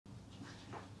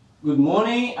Good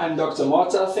morning, I'm Dr.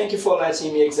 Mota. Thank you for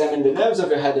letting me examine the nerves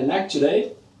of your head and neck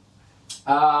today.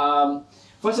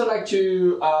 First, I'd like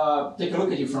to take a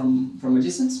look at you from a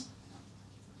distance.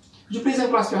 Could you please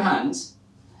unclasp your hands?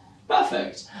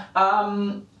 Perfect.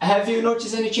 Have you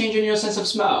noticed any change in your sense of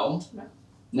smell?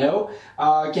 No.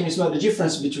 No? Can you smell the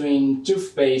difference between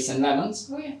toothpaste and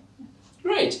lemons? Oh yeah.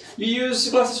 Great. Do you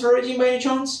use glasses for reading by any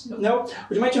chance? No?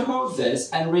 Would you mind to hold this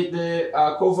and read the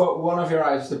cover one of your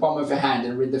eyes with the palm of your hand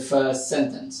and read the first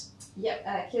sentence?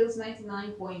 Yep, kills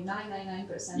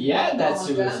 99.999%. Yeah,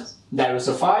 that will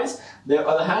suffice. The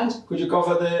other hand, could you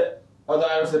cover the other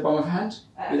eye of the palm of your hand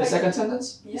with the second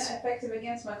sentence? Yeah, effective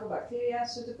against mycobacteria,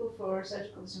 suitable for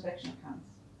surgical disinfection of hands.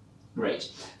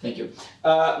 Great, thank you.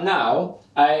 Now,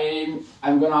 I'm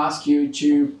going to ask you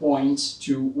to point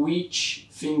to which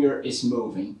finger is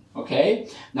moving, okay?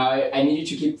 Now, I need you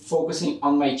to keep focusing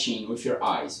on my chin with your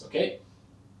eyes, okay?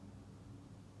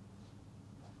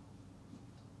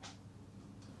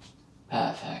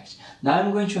 Perfect. Now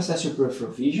I'm going to assess your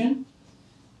peripheral vision.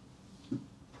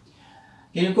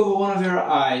 Can you cover one of your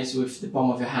eyes with the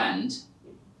palm of your hand?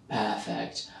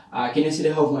 Perfect. Can you see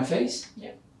the whole of my face?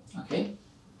 Yep. Okay.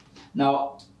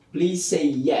 Now, please say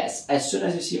yes as soon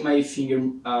as you see my finger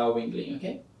wiggling,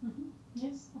 okay? Mm-hmm.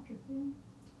 Yes, I can feel.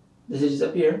 Does it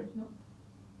disappear? No.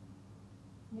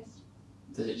 Yes.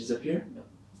 Does it disappear? No.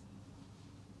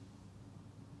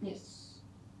 Yes.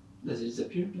 Does it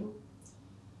disappear? No.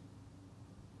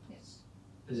 Yes.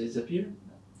 Does it disappear?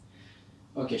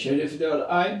 No. Okay, shall I do it with the other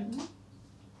eye? Mm-hmm.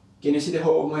 Can you see the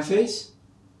whole of my face?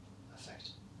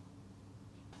 Perfect.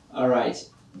 Alright.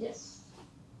 Yes.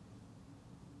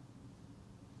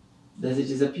 Does it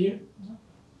disappear? No.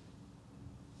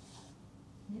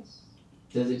 Yes.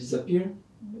 Does it disappear?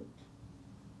 No.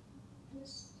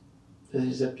 Yes. Does it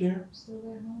disappear? Still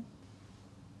there, no?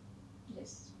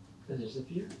 Yes. Does it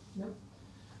disappear? No.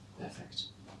 Perfect.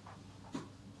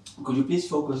 Could you please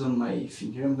focus on my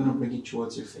finger? I'm going to bring it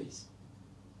towards your face.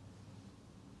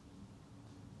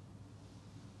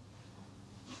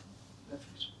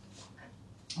 Perfect.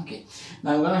 Okay.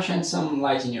 Now I'm going to shine some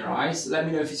light in your eyes. Let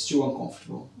me know if it's too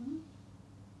uncomfortable. Mm-hmm.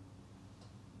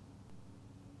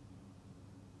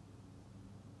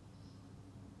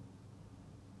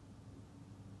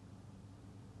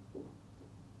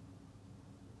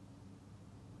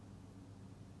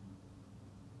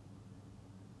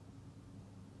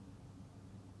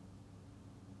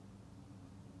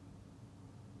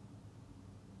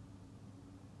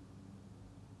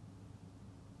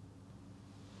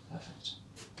 Perfect.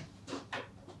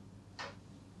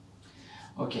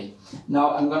 Okay,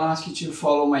 now I'm gonna ask you to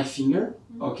follow my finger,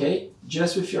 okay,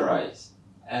 just with your eyes,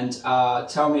 and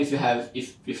tell me if you have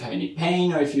any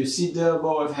pain, or if you see double,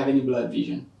 or if you have any blood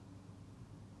vision.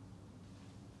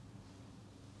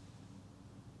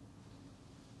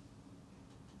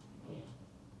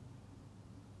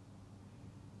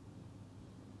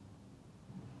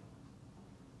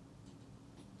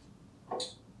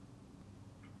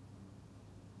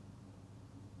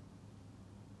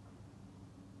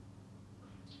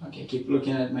 Okay, keep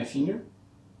looking at my finger.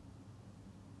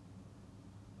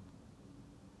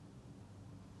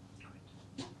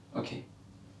 Okay.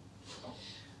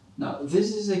 Now,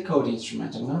 this is a code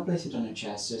instrument. I'm going to place it on your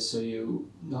chest just so you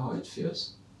know how it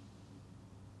feels.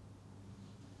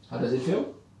 How does it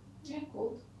feel? Yeah,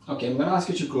 cold. Okay, I'm going to ask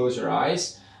you to close your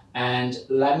eyes and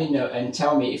let me know and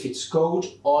tell me if it's cold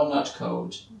or not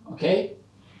cold. Okay?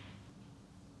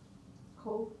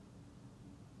 Cold.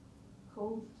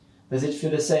 Cold. Does it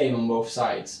feel the same on both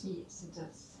sides? Yes, it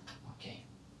does. Okay.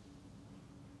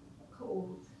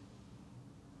 Cold.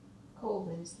 Cold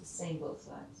and it's the same both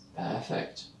sides.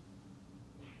 Perfect.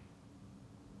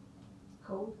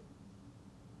 Cold.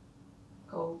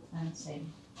 Cold and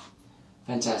same.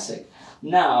 Fantastic.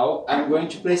 Now I'm going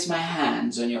to place my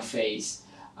hands on your face.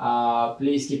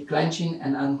 Please keep clenching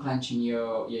and unclenching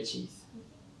your teeth.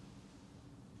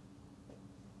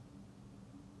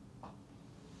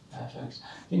 Perfect.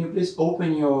 Can you please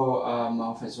open your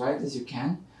mouth as wide as you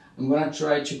can? I'm going to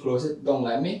try to close it. Don't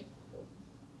let me.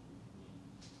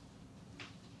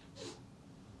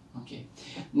 Okay.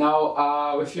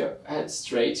 Now, with your head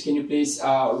straight, can you please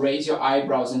raise your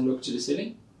eyebrows and look to the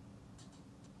ceiling?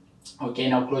 Okay,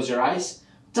 now close your eyes.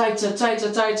 Tighter,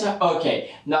 tighter, tighter.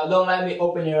 Okay, now don't let me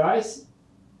open your eyes.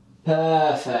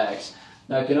 Perfect.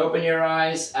 Now you can open your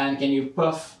eyes and can you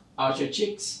puff out your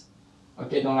cheeks?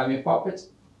 Okay, don't let me pop it.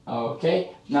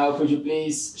 Okay, now could you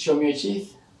please show me your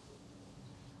teeth?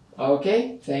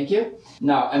 Okay, thank you.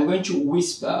 Now I'm going to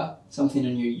whisper something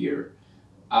in your ear,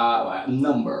 a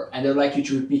number, and I'd like you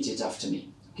to repeat it after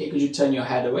me. Okay, could you turn your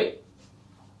head away?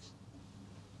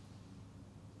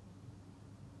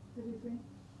 33.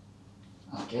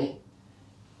 Okay,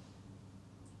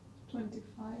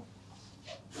 25.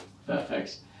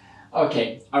 perfect.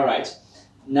 Okay, alright.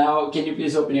 Now, can you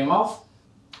please open your mouth?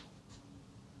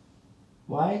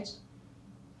 Wide?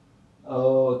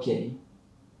 Okay.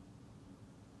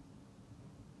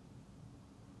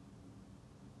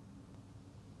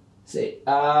 Say,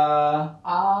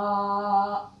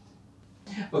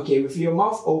 Okay, with your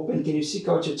mouth open, can you stick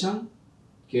out your tongue?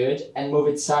 Good. And move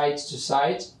it side to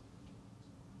side.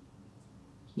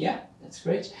 Yeah, that's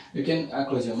great. You can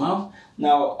close your mouth.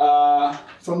 Now,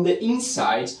 from the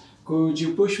inside, could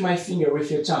you push my finger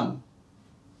with your tongue?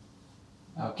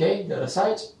 Okay, the other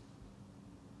side.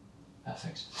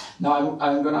 Perfect. Now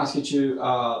I'm going to ask you to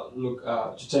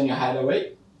to turn your head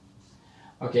away.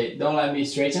 Okay, don't let me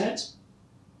straighten it.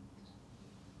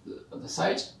 The other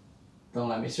side. Don't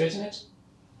let me straighten it.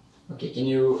 Okay, can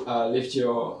you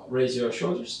raise your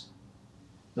shoulders?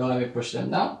 Don't let me push them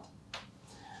down.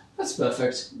 That's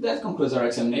perfect. That concludes our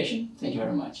examination. Thank you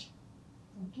very much.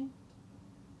 Okay.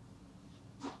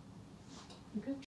 Okay.